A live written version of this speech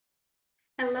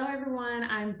Hello, everyone.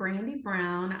 I'm Brandi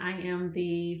Brown. I am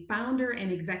the founder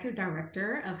and executive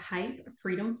director of Hype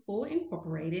Freedom School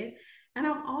Incorporated. And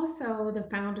I'm also the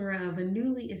founder of a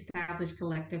newly established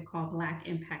collective called Black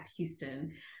Impact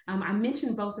Houston. I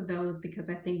mentioned both of those because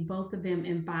I think both of them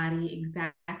embody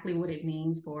exactly what it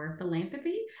means for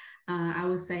philanthropy. I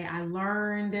would say I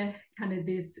learned kind of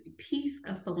this piece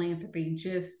of philanthropy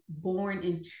just born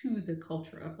into the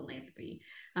culture of philanthropy.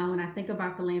 When I think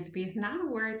about philanthropy, it's not a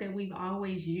word that we've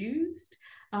always used,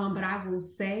 but I will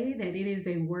say that it is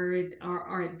a word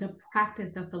or the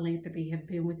practice of philanthropy have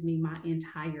been with me my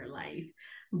entire life.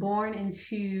 Born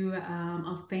into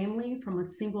a family from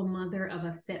a single mother of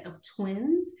a set of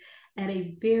twins at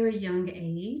a very young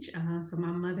age. So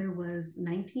my mother was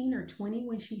 19 or 20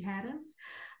 when she had us.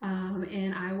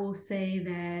 And I will say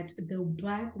that the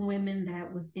Black women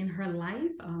that was in her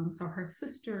life, so her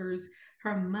sisters,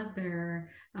 her mother,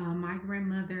 my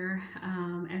grandmother,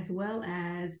 as well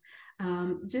as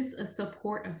just a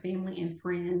support of family and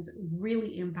friends,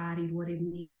 really embodied what it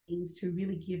means to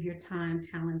really give your time,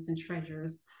 talents, and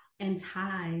treasures and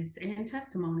ties and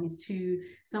testimonies to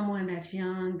someone that's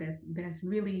young, that's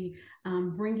really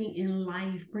bringing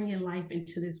life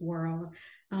into this world.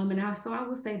 So I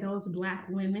would say those Black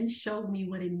women showed me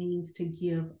what it means to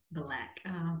give Black,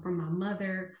 from my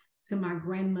mother to my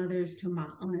grandmothers to my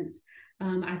aunts.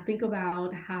 I think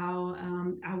about how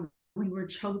we were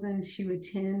chosen to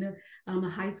attend a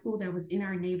high school that was in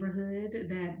our neighborhood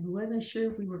that wasn't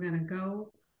sure if we were going to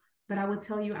go. But I would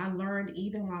tell you, I learned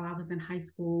even while I was in high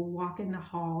school, walking the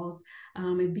halls,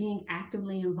 and being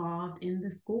actively involved in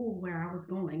the school where I was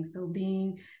going. So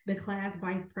being the class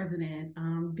vice president,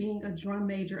 being a drum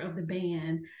major of the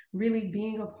band, really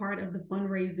being a part of the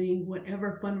fundraising,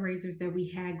 whatever fundraisers that we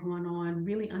had going on,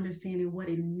 really understanding what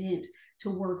it meant to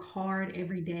work hard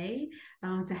every day,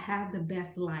 to have the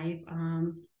best life,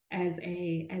 as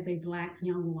a Black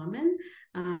young woman.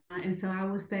 And so I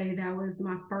would say that was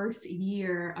my first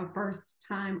year, a first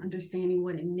time understanding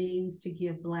what it means to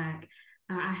give Black.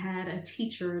 I had a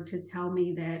teacher to tell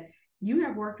me that you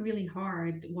have worked really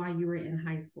hard while you were in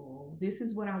high school. This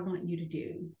is what I want you to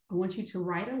do. I want you to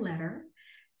write a letter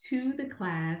to the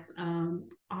class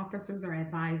officers or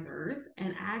advisors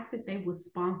and ask if they would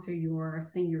sponsor your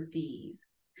senior fees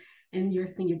and your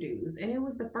senior dues. And it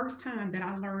was the first time that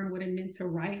I learned what it meant to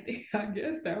write. I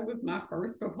guess that was my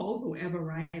first proposal ever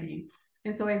writing.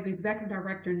 And so, as executive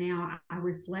director now, I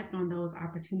reflect on those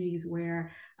opportunities where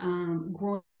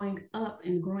growing up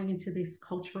and growing into this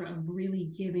culture of really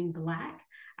giving Black,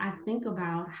 I think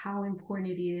about how important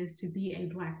it is to be a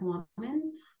Black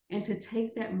woman and to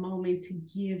take that moment to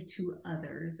give to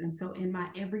others. And so, in my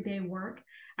everyday work,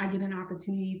 I get an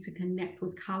opportunity to connect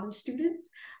with college students,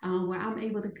 where I'm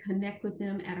able to connect with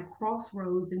them at a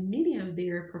crossroads in many of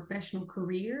their professional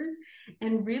careers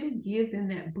and really give them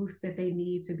that boost that they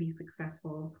need to be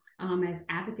successful, as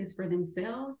advocates for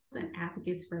themselves and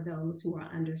advocates for those who are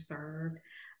underserved.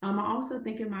 I also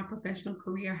think in my professional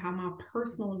career, how my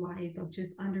personal life of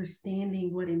just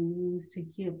understanding what it means to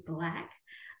give Black,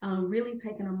 really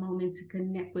taking a moment to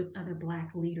connect with other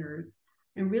Black leaders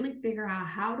and really figure out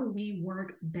how do we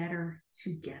work better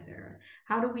together?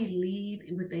 How do we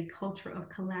lead with a culture of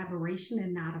collaboration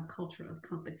and not a culture of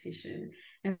competition?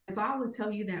 And so I would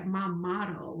tell you that my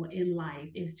motto in life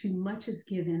is too much is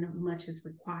given, much is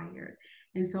required.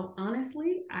 And so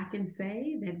honestly, I can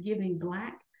say that giving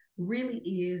Black really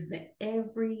is the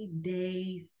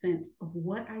everyday sense of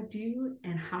what I do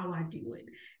and how I do it.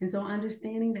 And so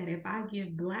understanding that if I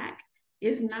give Black,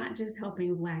 it's not just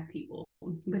helping Black people,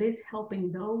 but it's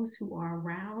helping those who are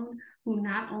around who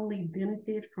not only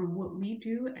benefit from what we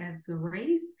do as the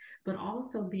race, but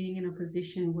also being in a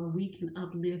position where we can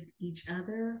uplift each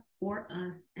other for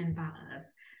us and by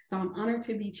us. So I'm honored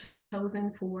to be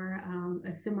chosen for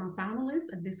a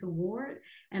semi-finalist of this award,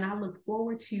 and I look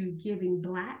forward to giving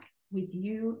Black with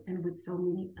you and with so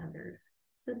many others.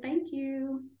 So thank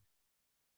you.